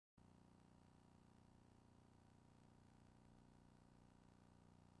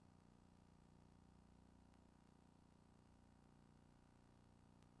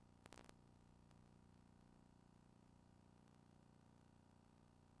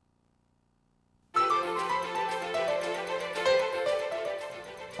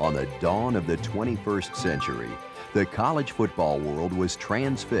On the dawn of the 21st century, the college football world was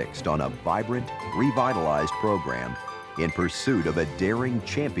transfixed on a vibrant, revitalized program in pursuit of a daring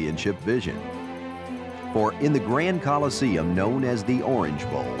championship vision. For in the Grand Coliseum known as the Orange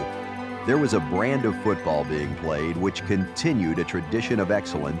Bowl, there was a brand of football being played which continued a tradition of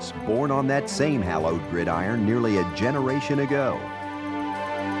excellence born on that same hallowed gridiron nearly a generation ago.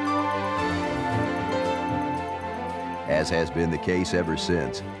 As has been the case ever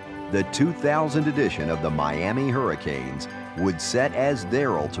since, the 2000 edition of the Miami Hurricanes would set as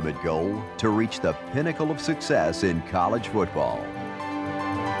their ultimate goal to reach the pinnacle of success in college football.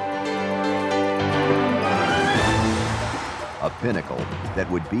 A pinnacle that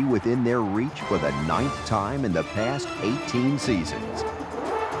would be within their reach for the 9th time in the past 18 seasons.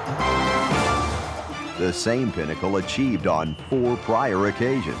 The same pinnacle achieved on 4 prior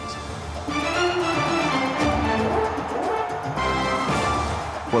occasions.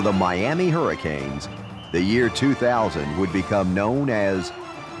 For the Miami Hurricanes, the year 2000 would become known as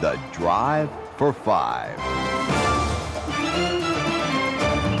the Drive for 5.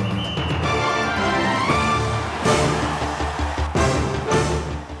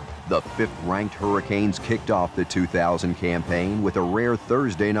 The 5th-ranked Hurricanes kicked off the 2000 campaign with a rare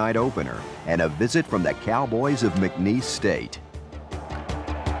Thursday night opener and a visit from the Cowboys of McNeese State.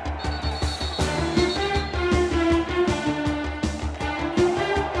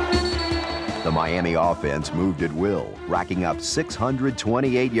 The Miami offense moved at will, racking up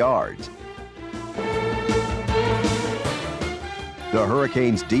 628 yards. The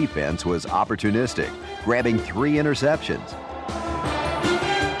Hurricanes' defense was opportunistic, grabbing 3 interceptions.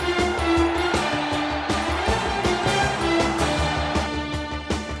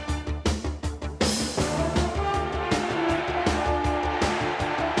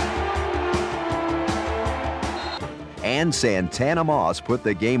 And Santana Moss put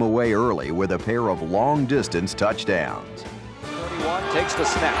the game away early with a pair of long-distance touchdowns. 31 takes the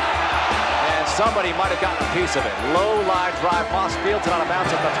snap, and somebody might have gotten a piece of it. Low line drive, Moss fields it on a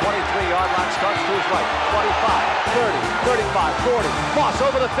bounce at the 23-yard line, starts to his right, 25, 30, 35, 40. Moss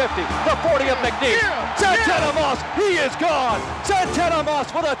over the 50, the 40 of McNeese. Santana Moss, he is gone. Santana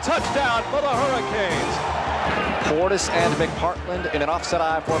Moss with a touchdown for the Hurricanes. Portis and McPartland in an offset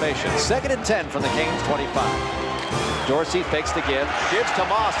I formation. 2nd and 10 from the Canes 25. Dorsey fakes the give, gives to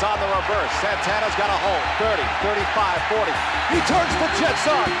Moss on the reverse. Santana's got a hold, 30, 35, 40. He turns the Jets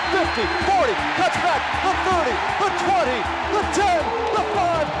on, 50, 40, cuts back, the 30, the 20, the 10, the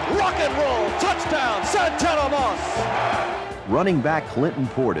 5, rock and roll, touchdown, Santana Moss. Running back Clinton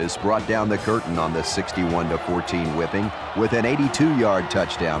Portis brought down the curtain on the 61-14 whipping with an 82-yard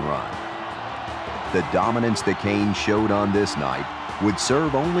touchdown run. The dominance the Canes showed on this night would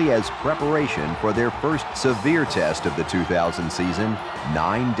serve only as preparation for their first severe test of the 2000 season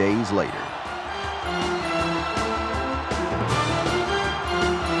 9 days later.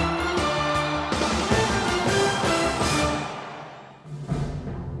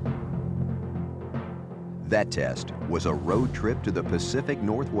 That test was a road trip to the Pacific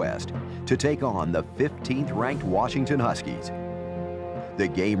Northwest to take on the 15th-ranked Washington Huskies. The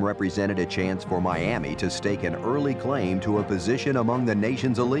game represented a chance for Miami to stake an early claim to a position among the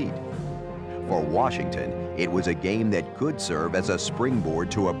nation's elite. For Washington, it was a game that could serve as a springboard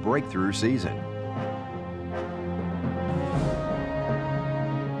to a breakthrough season.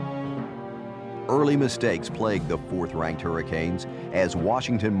 Early mistakes plagued the 4th-ranked Hurricanes as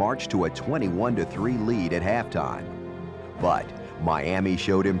Washington marched to a 21-3 lead at halftime. But Miami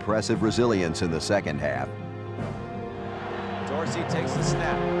showed impressive resilience in the second half. Dorsey takes the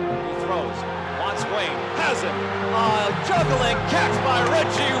snap, he throws, wants Wayne, has him, juggling catch by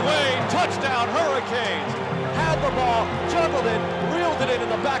Richie Wayne, touchdown Hurricanes. Had the ball, juggled it, reeled it in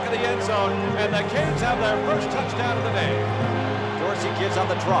the back of the end zone, and the Canes have their first touchdown of the day. Dorsey gives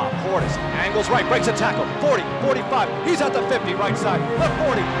on the draw, Portis angles right, breaks a tackle, 40, 45, he's at the 50 right side, the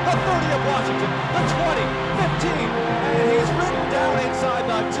 40, the 30 of Washington, the 20, 15, and he's ridden down inside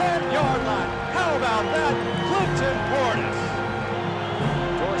the 10-yard line. How about that, Clinton Portis?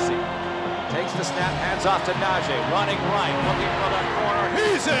 Dorsey takes the snap, hands off to Najee, running right, looking for the corner.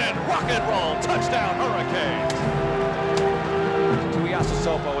 He's in! Rock and roll! Touchdown, Hurricanes!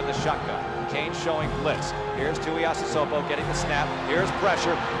 Tuiasosopo with the shotgun. Canes showing blitz. Here's Tuiasosopo getting the snap. Here's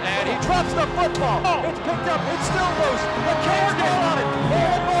pressure, and he drops the football. It's picked up. It's still loose. The Canes get on it.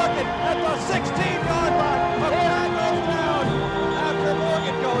 And Morgan at the 16-yard line. The flag goes down after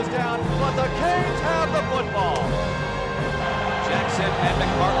Morgan goes down, but the Canes have the football. Jackson and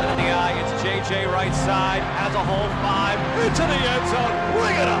McPartland in the eye. It's J.J. right side. Has a hole 5. Into the end zone.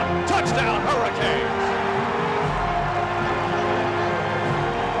 Bring it up. Touchdown, Hurricanes.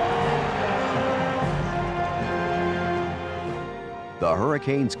 the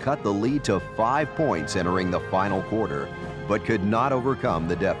Hurricanes cut the lead to 5 points entering the final quarter, but could not overcome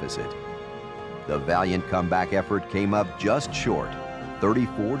the deficit. The valiant comeback effort came up just short,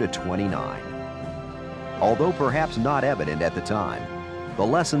 34-29. Although perhaps not evident at the time, the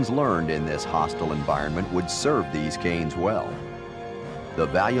lessons learned in this hostile environment would serve these Canes well. The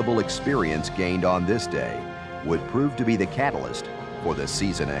valuable experience gained on this day would prove to be the catalyst for the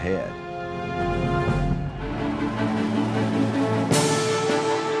season ahead.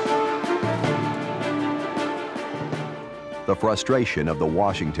 The frustration of the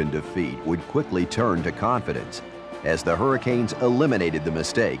Washington defeat would quickly turn to confidence as the Hurricanes eliminated the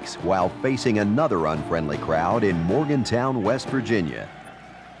mistakes while facing another unfriendly crowd in Morgantown, West Virginia.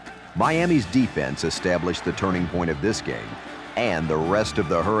 Miami's defense established the turning point of this game and the rest of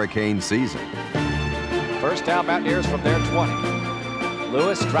the Hurricane season. First down, Mountaineers from their 20.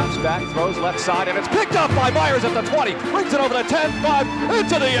 Lewis drops back, throws left side, and it's picked up by Myers at the 20. Brings it over the 10, 5,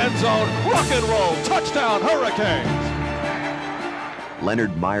 into the end zone. Rock and roll, touchdown Hurricanes.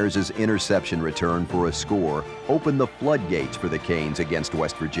 Leonard Myers' interception return for a score opened the floodgates for the Canes against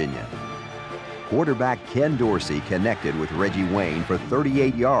West Virginia. Quarterback Ken Dorsey connected with Reggie Wayne for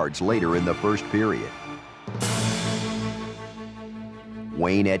 38 yards later in the first period.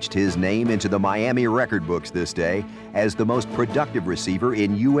 Wayne etched his name into the Miami record books this day as the most productive receiver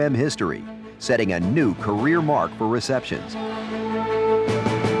in UM history, setting a new career mark for receptions.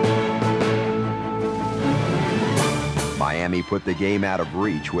 Miami put the game out of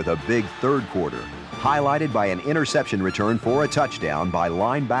reach with a big third quarter, highlighted by an interception return for a touchdown by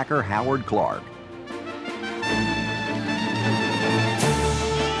linebacker Howard Clark.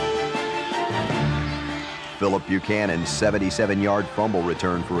 Philip Buchanan's 77-yard fumble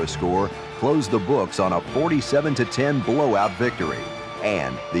return for a score closed the books on a 47-10 blowout victory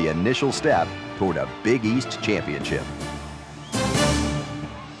and the initial step toward a Big East championship.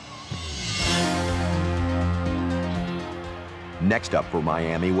 Next up for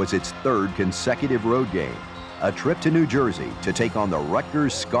Miami was its third consecutive road game, a trip to New Jersey to take on the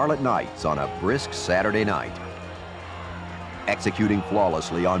Rutgers Scarlet Knights on a brisk Saturday night. Executing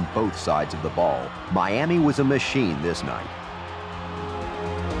flawlessly on both sides of the ball, Miami was a machine this night.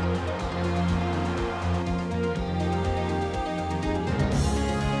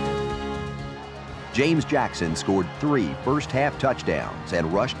 James Jackson scored 3 first-half touchdowns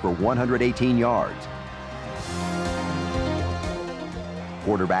and rushed for 118 yards.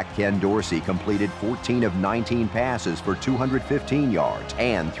 Quarterback Ken Dorsey completed 14 of 19 passes for 215 yards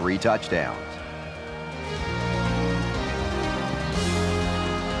and 3 touchdowns.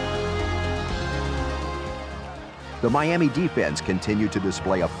 The Miami defense continued to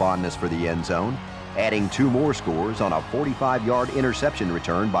display a fondness for the end zone, adding 2 more scores on a 45-yard interception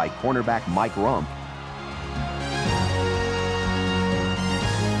return by cornerback Mike Rump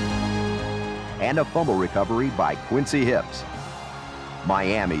and a fumble recovery by Quincy Hips.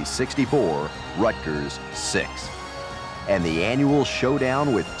 Miami 64, Rutgers 6. And the annual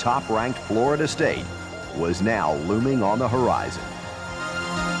showdown with top-ranked Florida State was now looming on the horizon.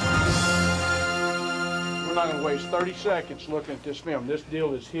 We're not going to waste 30 seconds looking at this film. This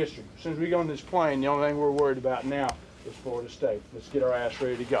deal is history. As soon as we go on this plane, the only thing we're worried about now is Florida State. Let's get our ass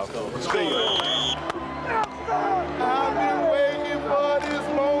ready to go. Let's see you. I've been waiting for this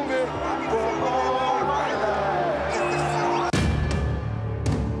moment for all my life.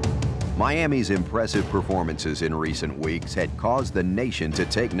 Miami's impressive performances in recent weeks had caused the nation to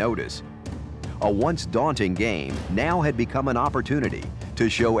take notice. A once daunting game now had become an opportunity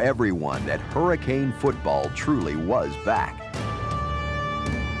to show everyone that Hurricane football truly was back.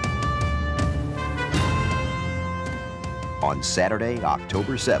 On Saturday,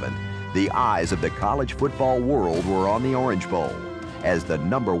 October 7th, the eyes of the college football world were on the Orange Bowl as the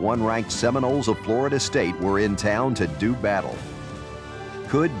 #1 ranked Seminoles of Florida State were in town to do battle.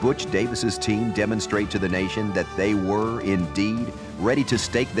 Could Butch Davis's team demonstrate to the nation that they were indeed ready to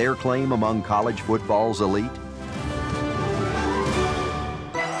stake their claim among college football's elite?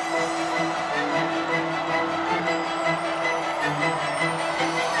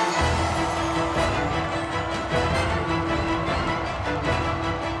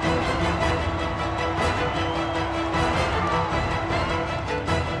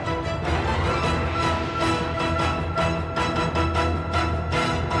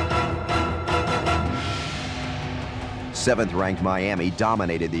 Seventh-ranked Miami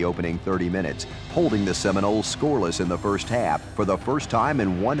dominated the opening 30 minutes, holding the Seminoles scoreless in the first half for the first time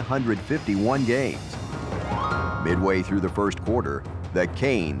in 151 games. Midway through the first quarter, the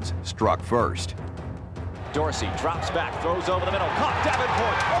Canes struck first. Dorsey drops back, throws over the middle, caught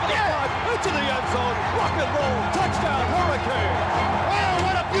Davenport, over the 5, into the end zone, rock and roll, touchdown Hurricanes!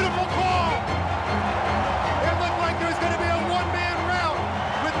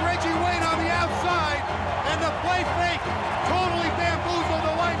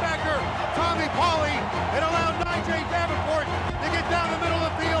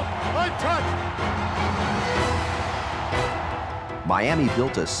 Miami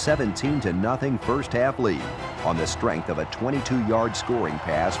built a 17-0 first-half lead on the strength of a 22-yard scoring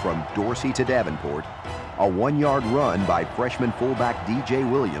pass from Dorsey to Davenport, a 1-yard run by freshman fullback DJ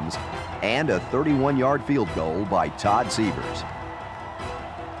Williams, and a 31-yard field goal by Todd Sievers.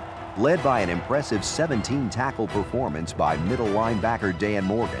 Led by an impressive 17-tackle performance by middle linebacker Dan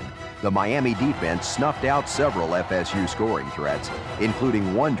Morgan, the Miami defense snuffed out several FSU scoring threats,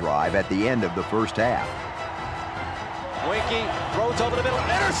 including one drive at the end of the first half. Winky throws over the middle,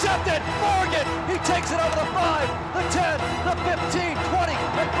 intercepted! Morgan, he takes it over the 5, the 10, the 15, 20,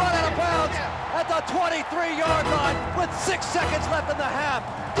 and run out of bounds at the 23-yard line with 6 seconds left in the half.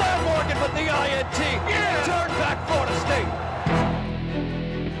 Dan Morgan with the INT. Turn back Florida State.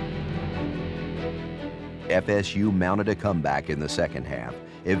 FSU mounted a comeback in the second half,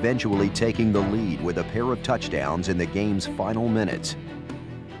 eventually taking the lead with a pair of touchdowns in the game's final minutes.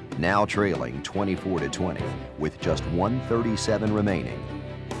 Now trailing 24-20 with just 1:37 remaining.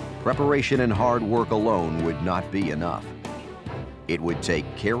 Preparation and hard work alone would not be enough. It would take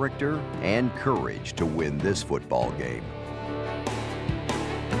character and courage to win this football game.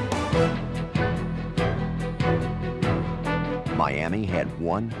 Miami had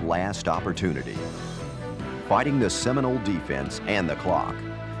one last opportunity. Fighting the Seminole defense and the clock,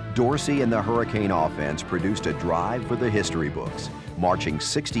 Dorsey and the Hurricane offense produced a drive for the history books, marching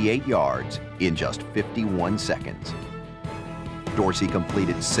 68 yards in just 51 seconds. Dorsey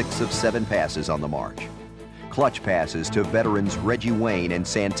completed 6 of 7 passes on the march. Clutch passes to veterans Reggie Wayne and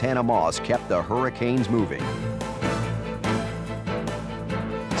Santana Moss kept the Hurricanes moving.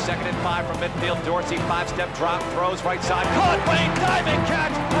 2nd and 5 from midfield. Dorsey, 5-step drop, throws right side. Caught, Wayne, diving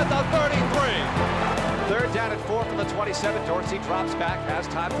catch at the 33. 3rd down and 4 from the 27. Dorsey drops back, has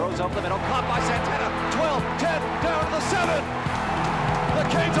time, throws over the middle. Caught by Santana. 12, 10, down to the 7. The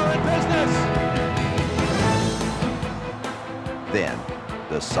Canes are in business. Then,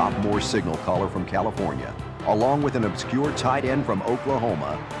 the sophomore signal caller from California, along with an obscure tight end from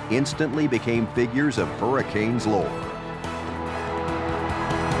Oklahoma, instantly became figures of Hurricanes lore.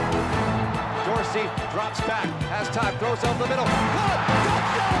 Dorsey drops back, has time, throws over the middle. Caught!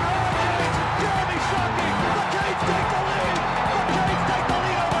 Touchdown Hurricanes! Jeremy Shockey! The Canes take the lead! The Canes take the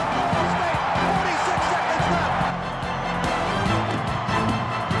lead over Florida State! 46 seconds left!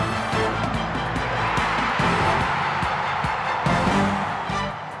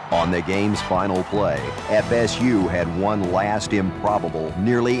 On the game's final play, FSU had one last improbable,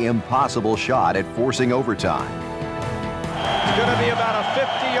 nearly impossible shot at forcing overtime. It's going to be about a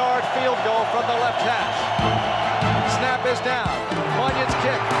 50-yard field goal from the left hash. Snap is down. Bunyan's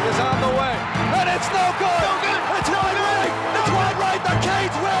kick is on the way. And it's no good! No good. It's wide right! It's wide right! The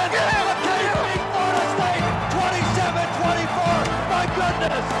Canes win! Yeah. The Canes beat Florida State 27-24! My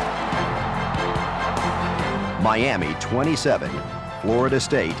goodness! Miami 27, Florida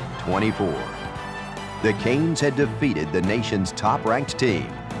State 24. The Canes had defeated the nation's top-ranked team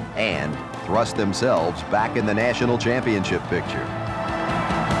and thrust themselves back in the national championship picture.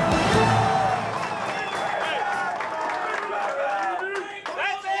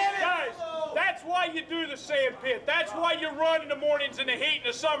 That's why you do the sand pit. That's why you run in the mornings in the heat in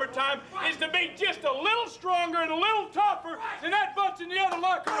the summertime, is to be just a little stronger and a little tougher than that bunch in the other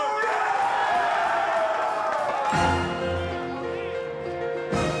locker room.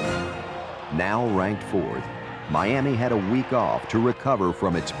 Now ranked 4th, Miami had a week off to recover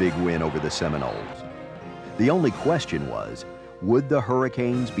from its big win over the Seminoles. The only question was, would the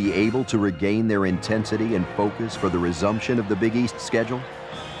Hurricanes be able to regain their intensity and focus for the resumption of the Big East schedule?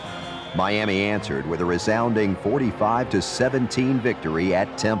 Miami answered with a resounding 45-17 victory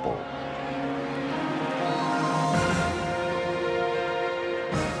at Temple.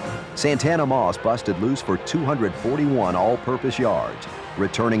 Santana Moss busted loose for 241 all-purpose yards,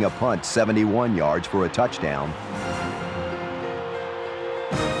 returning a punt 71 yards for a touchdown.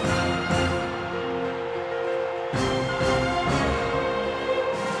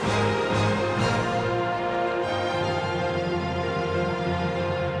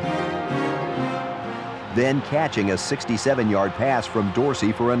 Then catching a 67-yard pass from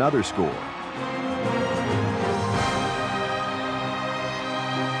Dorsey for another score.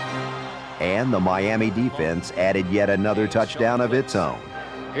 And the Miami defense added yet another touchdown of its own.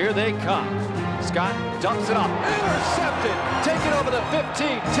 Here they come. Scott dumps it off. Intercepted. Taken over the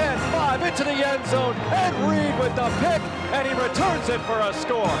 15, 10, 5 into the end zone. And Reed with the pick. And he returns it for a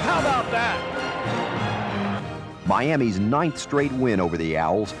score. How about that? Miami's 9th straight win over the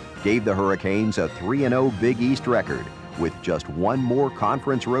Owls gave the Hurricanes a 3-0 Big East record, with just one more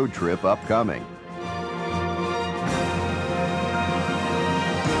conference road trip upcoming.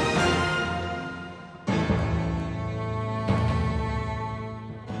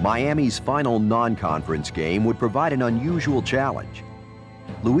 Miami's final non-conference game would provide an unusual challenge.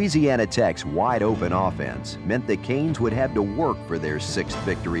 Louisiana Tech's wide-open offense meant the Canes would have to work for their 6th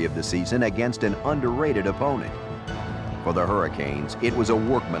victory of the season against an underrated opponent. For the Hurricanes, it was a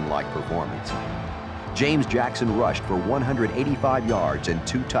workmanlike performance. James Jackson rushed for 185 yards and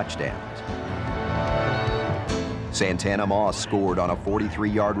 2 touchdowns. Santana Moss scored on a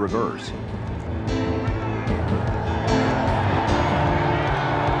 43-yard reverse.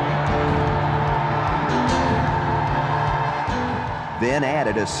 Then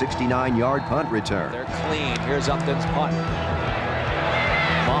added a 69-yard punt return. They're clean. Here's Upton's punt.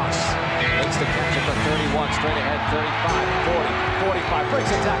 Moss makes the catch at the 31, straight ahead, 35, 40, 45, breaks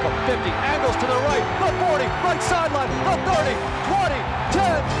a tackle, 50, angles to the right, the 40, right sideline, the 30, 20,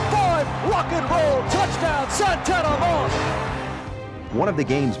 10, 5, rock and roll, touchdown, Santana Moss. One of the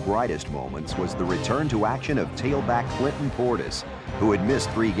game's brightest moments was the return to action of tailback Clinton Portis, who had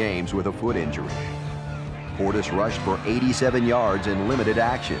missed 3 games with a foot injury. Portis rushed for 87 yards in limited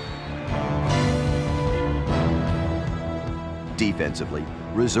action. Defensively,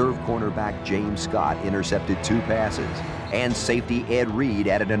 reserve cornerback James Scott intercepted 2 passes, and safety Ed Reed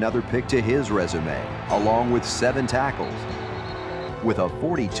added another pick to his resume, along with 7 tackles. With a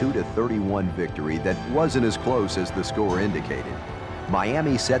 42-31 victory that wasn't as close as the score indicated,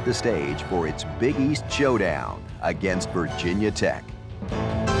 Miami set the stage for its Big East showdown against Virginia Tech.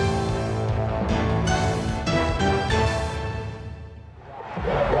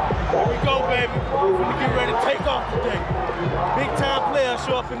 Here we go, baby. We get ready to take off today. Big time players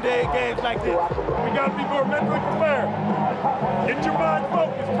show up in day games like this. We got to be more mentally prepared. Get your mind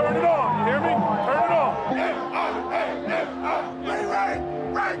focused. Turn it on. You hear me? Turn it on.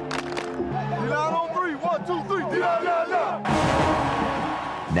 Right. D-line on 3. 1, 2, 3. D-line.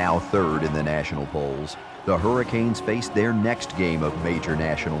 Now 3rd in the national polls, the Hurricanes faced their next game of major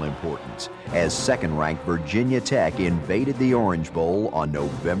national importance as 2nd-ranked Virginia Tech invaded the Orange Bowl on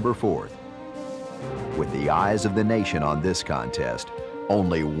November 4th. With the eyes of the nation on this contest,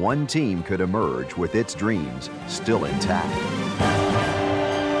 only one team could emerge with its dreams still intact.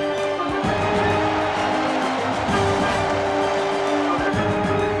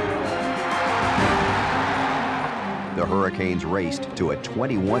 The Hurricanes raced to a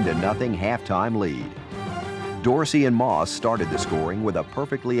 21-0 halftime lead. Dorsey and Moss started the scoring with a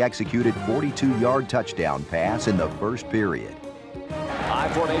perfectly executed 42-yard touchdown pass in the first period. I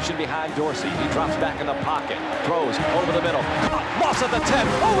formation behind Dorsey. He drops back in the pocket, throws over the middle. Moss at the 10,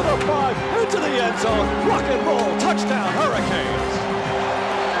 over the 5, into the end zone. Rock and roll, touchdown, Hurricanes.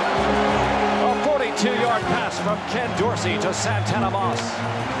 A 42-yard pass from Ken Dorsey to Santana Moss.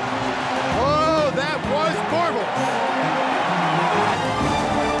 Oh, that was marvelous.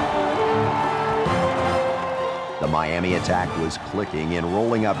 The Miami attack was clicking and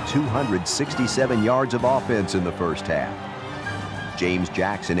rolling up 267 yards of offense in the first half. James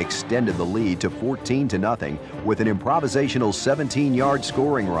Jackson extended the lead to 14-0 with an improvisational 17-yard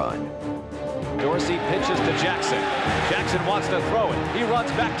scoring run. Dorsey pitches to Jackson. Jackson wants to throw it. He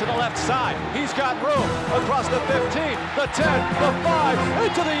runs back to the left side. He's got room across the 15, the 10, the 5,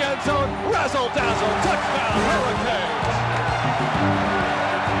 into the end zone. Razzle-dazzle, touchdown, Hurricanes.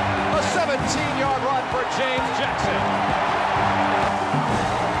 A 17-yard run for James Jackson.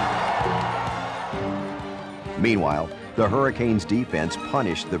 Meanwhile, the Hurricanes defense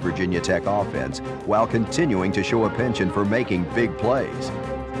punished the Virginia Tech offense while continuing to show a penchant for making big plays.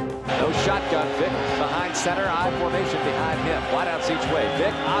 No shotgun. Vick behind center, I formation behind him. Wideouts each way.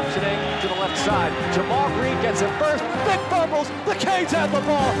 Vick optioning to the left side. Jamal Green gets it first. Vick fumbles. The Canes have the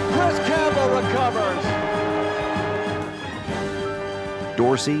ball. Chris Campbell recovers.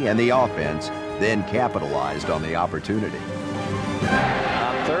 Dorsey and the offense then capitalized on the opportunity.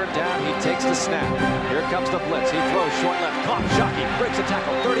 On 3rd down, he takes the snap. Here comes the blitz. He throws short left. Caught. Shockey breaks a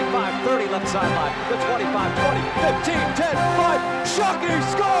tackle. 35, 30 left sideline. The 25, 20, 15, 10, 5. Shockey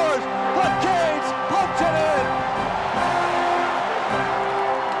scores. The Canes punch it in.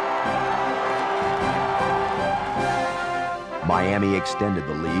 Miami extended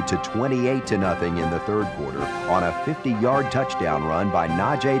the lead to 28-0 in the 3rd quarter on a 50-yard touchdown run by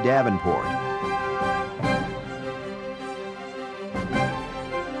Najee Davenport.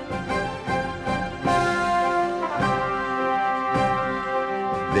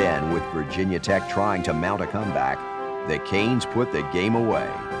 Then, with Virginia Tech trying to mount a comeback, the Canes put the game away.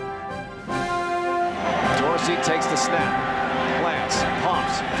 Dorsey takes the snap. Plants,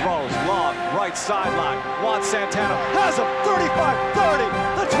 pumps, throws, long, right sideline. Juan Santana has him. 35, 30,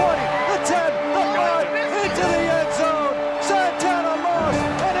 the 20, the 10, the 5, into the end zone. Santana Moss,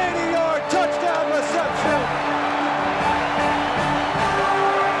 an 80-yard touchdown reception.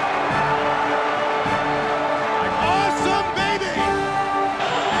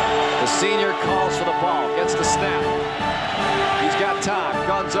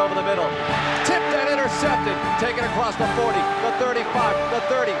 runs over the middle. Tipped and intercepted. Taken across the 40, the 35, the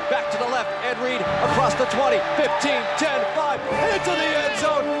 30. Back to the left. Ed Reed across the 20, 15, 10, 5. Into the end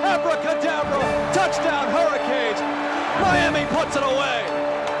zone. Abracadabra. Touchdown Hurricanes. Miami puts it away.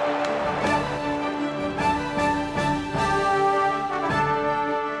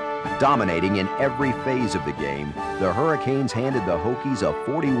 Dominating in every phase of the game, the Hurricanes handed the Hokies a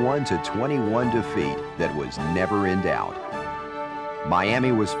 41-21 defeat that was never in doubt.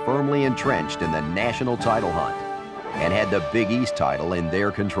 Miami was firmly entrenched in the national title hunt and had the Big East title in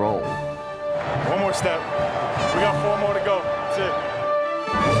their control. One more step. We got 4 more to go. That's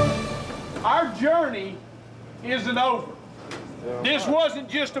it. Our journey isn't over. This wasn't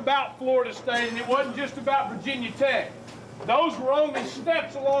just about Florida State, and it wasn't just about Virginia Tech. Those were only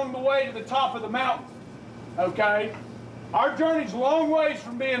steps along the way to the top of the mountain, okay? Our journey's a long ways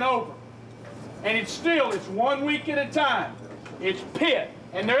from being over. And it's 1 week at a time. It's Pitt,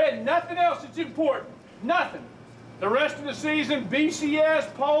 and there ain't nothing else that's important. Nothing. The rest of the season,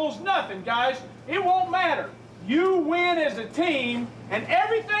 BCS, polls, nothing, guys. It won't matter. You win as a team, and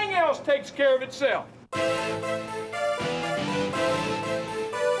everything else takes care of itself.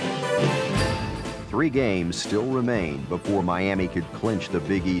 3 games still remained before Miami could clinch the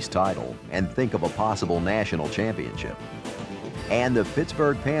Big East title and think of a possible national championship. And the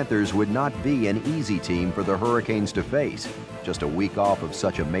Pittsburgh Panthers would not be an easy team for the Hurricanes to face, just a week off of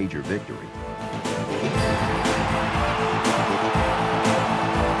such a major victory.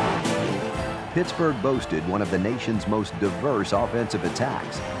 Pittsburgh boasted one of the nation's most diverse offensive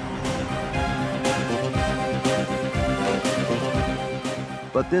attacks.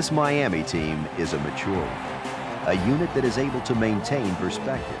 But this Miami team is a mature one, a unit that is able to maintain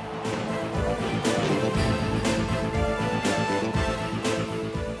perspective.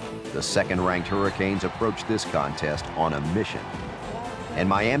 The second-ranked Hurricanes approached this contest on a mission, and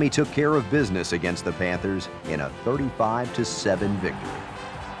Miami took care of business against the Panthers in a 35-7 victory.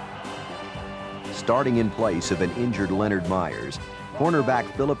 Starting in place of an injured Leonard Myers, cornerback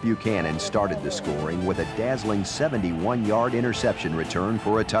Phillip Buchanan started the scoring with a dazzling 71-yard interception return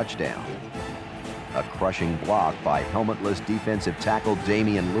for a touchdown. A crushing block by helmetless defensive tackle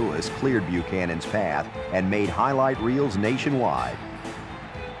Damian Lewis cleared Buchanan's path and made highlight reels nationwide.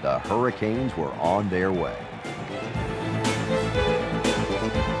 The Hurricanes were on their way.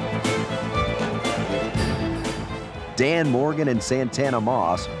 Dan Morgan and Santana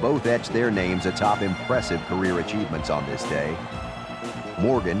Moss both etched their names atop impressive career achievements on this day.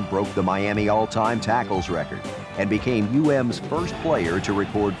 Morgan broke the Miami all-time tackles record and became UM's first player to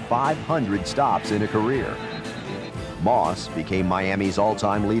record 500 stops in a career. Moss became Miami's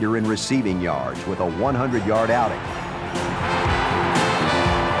all-time leader in receiving yards with a 100-yard outing.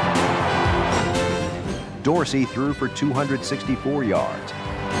 Dorsey threw for 264 yards.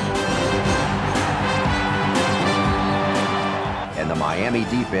 And the Miami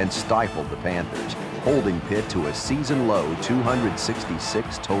defense stifled the Panthers, holding Pitt to a season-low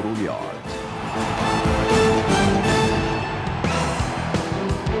 266 total yards.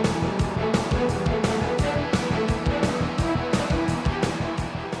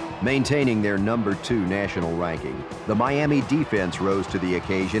 Maintaining their #2 national ranking, the Miami defense rose to the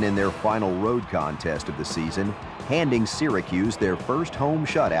occasion in their final road contest of the season, handing Syracuse their first home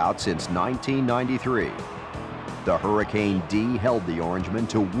shutout since 1993. The Hurricane D held the Orangemen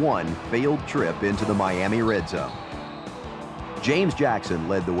to 1 failed trip into the Miami red zone. James Jackson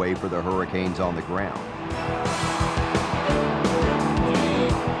led the way for the Hurricanes on the ground,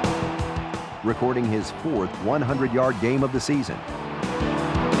 recording his 4th 100-yard game of the season,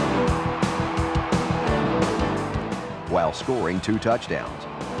 while scoring 2 touchdowns.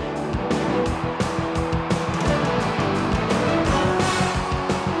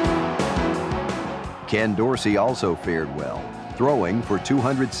 Ken Dorsey also fared well, throwing for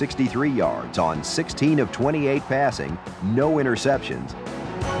 263 yards on 16 of 28 passing, no interceptions,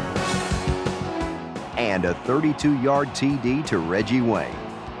 and a 32-yard TD to Reggie Wayne.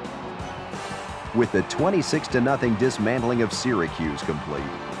 With the 26-0 dismantling of Syracuse complete,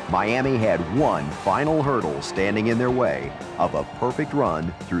 Miami had one final hurdle standing in their way of a perfect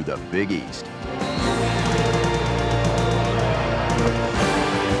run through the Big East.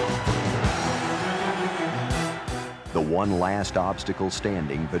 The one last obstacle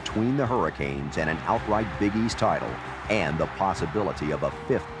standing between the Hurricanes and an outright Big East title and the possibility of a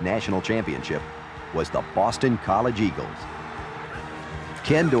 5th national championship was the Boston College Eagles.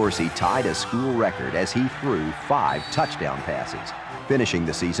 Ken Dorsey tied a school record as he threw 5 touchdown passes, finishing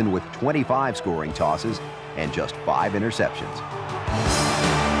the season with 25 scoring tosses and just 5 interceptions.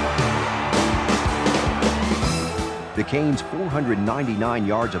 The Canes' 499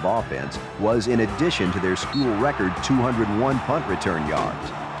 yards of offense was in addition to their school record 201 punt return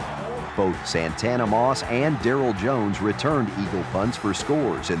yards. Both Santana Moss and Darryl Jones returned Eagle punts for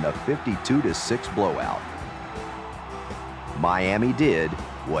scores in the 52-6 blowout. Miami did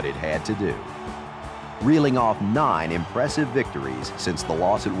what it had to do. Reeling off 9 impressive victories since the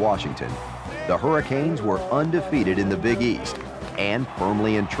loss at Washington, the Hurricanes were undefeated in the Big East and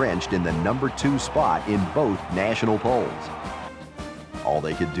firmly entrenched in the #2 spot in both national polls. All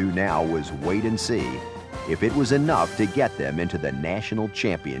they could do now was wait and see if it was enough to get them into the national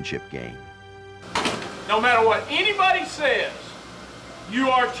championship game. No matter what anybody says, you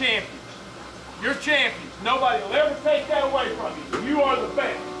are champions. You're champions. Nobody will ever take that away from you. You are the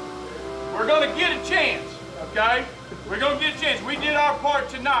best. We're going to get a chance, okay? We're going to get a chance. We did our part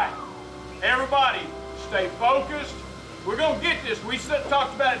tonight. Everybody, stay focused. We're going to get this. We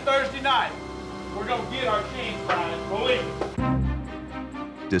talked about it Thursday night. We're going to get our chance, Brian. Believe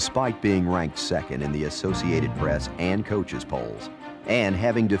it. Despite being ranked second in the Associated Press and coaches polls, and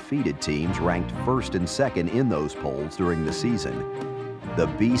having defeated teams ranked first and second in those polls during the season, the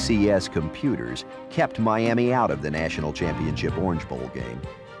BCS computers kept Miami out of the national championship Orange Bowl game.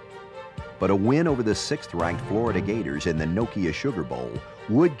 But a win over the 6th-ranked Florida Gators in the Nokia Sugar Bowl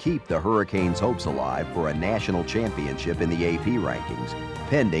would keep the Hurricanes' hopes alive for a national championship in the AP rankings,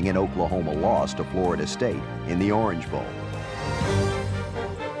 pending an Oklahoma loss to Florida State in the Orange Bowl.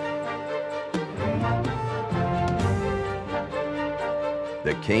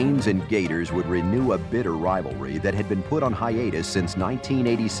 The Canes and Gators would renew a bitter rivalry that had been put on hiatus since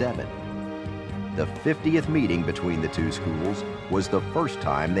 1987. The 50th meeting between the two schools was the first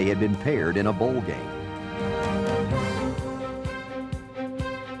time they had been paired in a bowl game.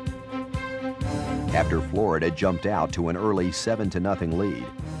 After Florida jumped out to an early 7-0 lead,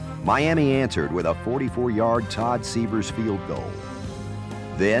 Miami answered with a 44-yard Todd Sievers field goal.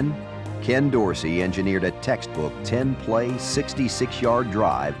 Then, Ken Dorsey engineered a textbook 10-play, 66-yard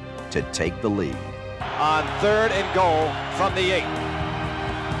drive to take the lead. On 3rd and goal from the 8.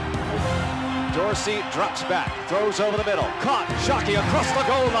 Dorsey drops back, throws over the middle, caught, Shockey across the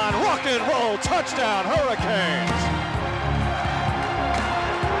goal line, rock and roll, touchdown Hurricanes!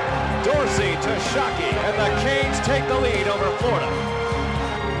 Dorsey to Shockey, and the Canes take the lead over Florida.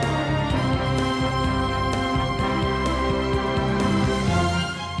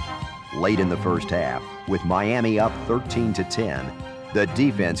 Late in the first half, with Miami up 13-10, the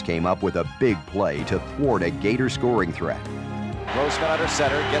defense came up with a big play to thwart a Gator scoring threat. Grossman under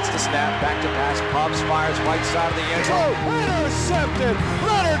center, gets the snap, back to pass, Pubbs fires right side of the end zone. Intercepted!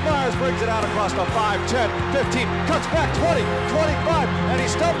 Leonard Myers brings it out across the 5, 10, 15, cuts back 20, 25, and he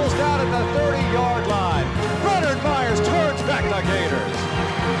stumbles down at the 30-yard line. Leonard Myers turns back the Gators.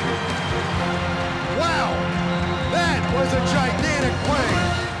 Wow! That was a gigantic play!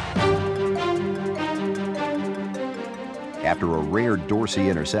 After a rare Dorsey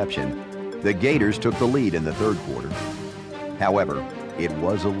interception, the Gators took the lead in the 3rd quarter. However, it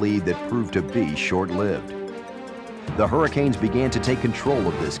was a lead that proved to be short-lived. The Hurricanes began to take control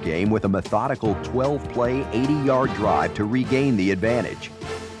of this game with a methodical 12-play, 80-yard drive to regain the advantage.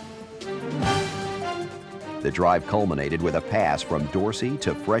 The drive culminated with a pass from Dorsey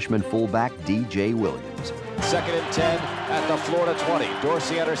to freshman fullback D.J. Williams. 2nd and 10 at the Florida 20.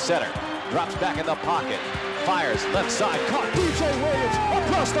 Dorsey under center, drops back in the pocket, fires left side, caught D.J. Williams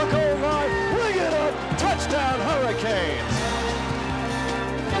across the goal line, bring it up, touchdown Hurricanes!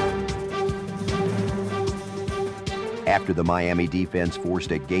 After the Miami defense forced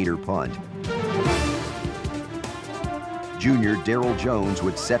a Gator punt, junior Darryl Jones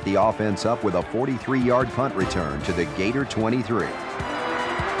would set the offense up with a 43-yard punt return to the Gator 23.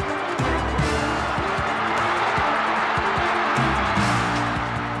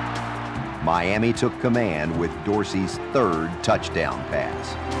 Miami took command with Dorsey's 3rd touchdown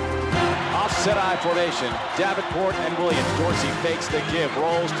pass. Offset I formation, Davenport and Williams. Dorsey fakes the give,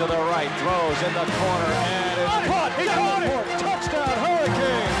 rolls to the right, throws in the corner, and is caught. Davenport, touchdown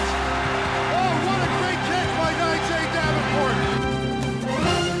Hurricanes! Oh, what a great catch by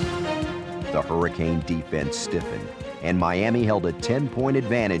Davenport! The Hurricane defense stiffened, and Miami held a 10-point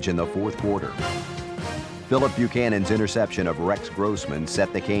advantage in the 4th quarter. Philip Buchanan's interception of Rex Grossman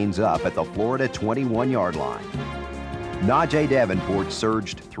set the Canes up at the Florida 21-yard line. Najee Davenport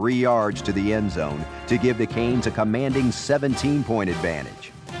surged 3 yards to the end zone to give the Canes a commanding 17-point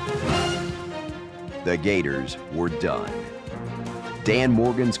advantage. The Gators were done. Dan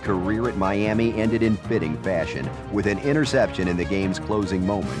Morgan's career at Miami ended in fitting fashion with an interception in the game's closing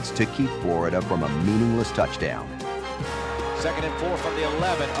moments to keep Florida from a meaningless touchdown. 2nd and 4 from the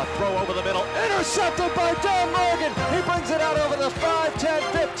 11. A throw over the middle. Intercepted by Dan Morgan. He brings it out over the 5, 10,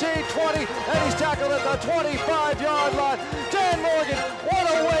 15, 20, and he's tackled at the 25-yard line. Dan Morgan, what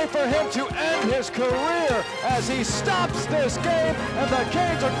a way for him to end his career as he stops this game, and the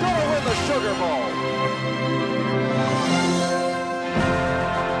Canes are going to win the Sugar Bowl.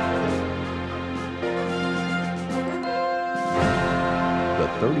 The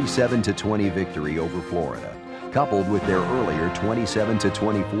 37-20 victory over Florida, coupled with their earlier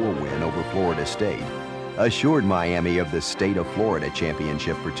 27-24 win over Florida State, assured Miami of the State of Florida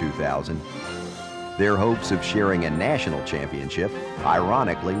Championship for 2000. Their hopes of sharing a national championship,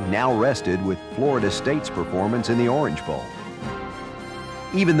 ironically, now rested with Florida State's performance in the Orange Bowl.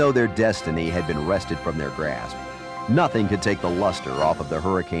 Even though their destiny had been wrested from their grasp, nothing could take the luster off of the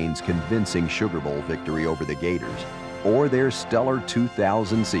Hurricanes' convincing Sugar Bowl victory over the Gators, or their stellar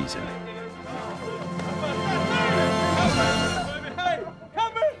 2000 season.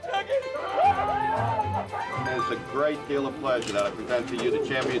 It's a great deal of pleasure that I present to you the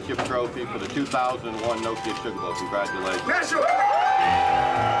championship trophy for the 2001 Nokia Sugar Bowl. Congratulations.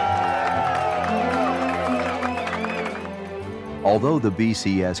 Although the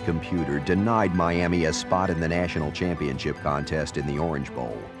BCS computer denied Miami a spot in the national championship contest in the Orange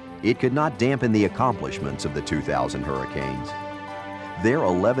Bowl, it could not dampen the accomplishments of the 2000 Hurricanes. Their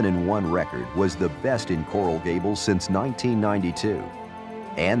 11-1 record was the best in Coral Gables since 1992,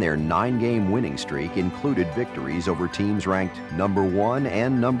 and their 9-game winning streak included victories over teams ranked number 1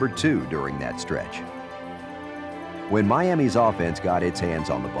 and number 2 during that stretch. When Miami's offense got its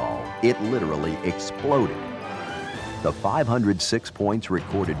hands on the ball, it literally exploded. The 506 points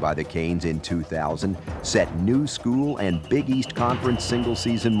recorded by the Canes in 2000 set new school and Big East Conference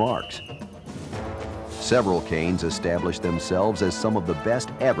single-season marks. Several Canes established themselves as some of the best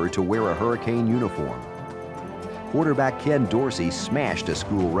ever to wear a Hurricane uniform. Quarterback Ken Dorsey smashed a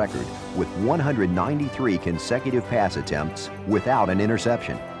school record with 193 consecutive pass attempts without an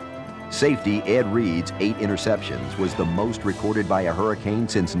interception. Safety Ed Reed's 8 interceptions was the most recorded by a Hurricane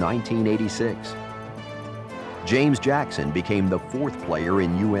since 1986. James Jackson became the 4th player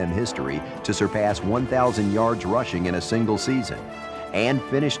in UM history to surpass 1,000 yards rushing in a single season, and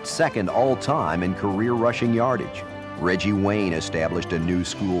finished 2nd all-time in career rushing yardage. Reggie Wayne established a new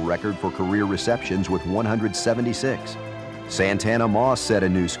school record for career receptions with 176. Santana Moss set a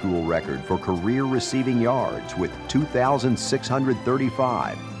new school record for career receiving yards with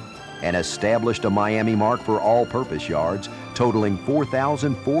 2,635, and established a Miami mark for all-purpose yards, totaling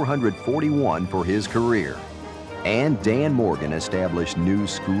 4,441 for his career. And Dan Morgan established new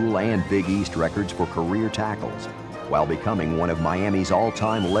school and Big East records for career tackles, while becoming one of Miami's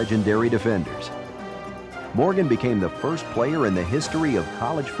all-time legendary defenders. Morgan became the first player in the history of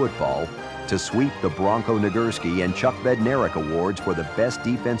college football to sweep the Bronco Nagurski and Chuck Bednarik awards for the best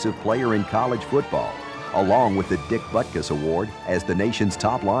defensive player in college football, along with the Dick Butkus Award as the nation's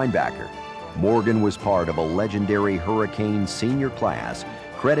top linebacker. Morgan was part of a legendary Hurricane senior class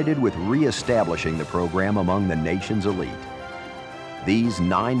credited with re-establishing the program among the nation's elite. These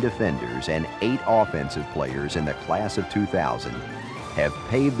 9 defenders and 8 offensive players in the class of 2000 have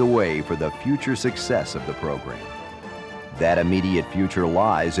paved the way for the future success of the program. That immediate future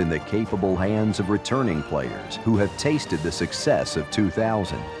lies in the capable hands of returning players who have tasted the success of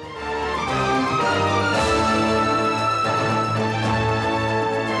 2000.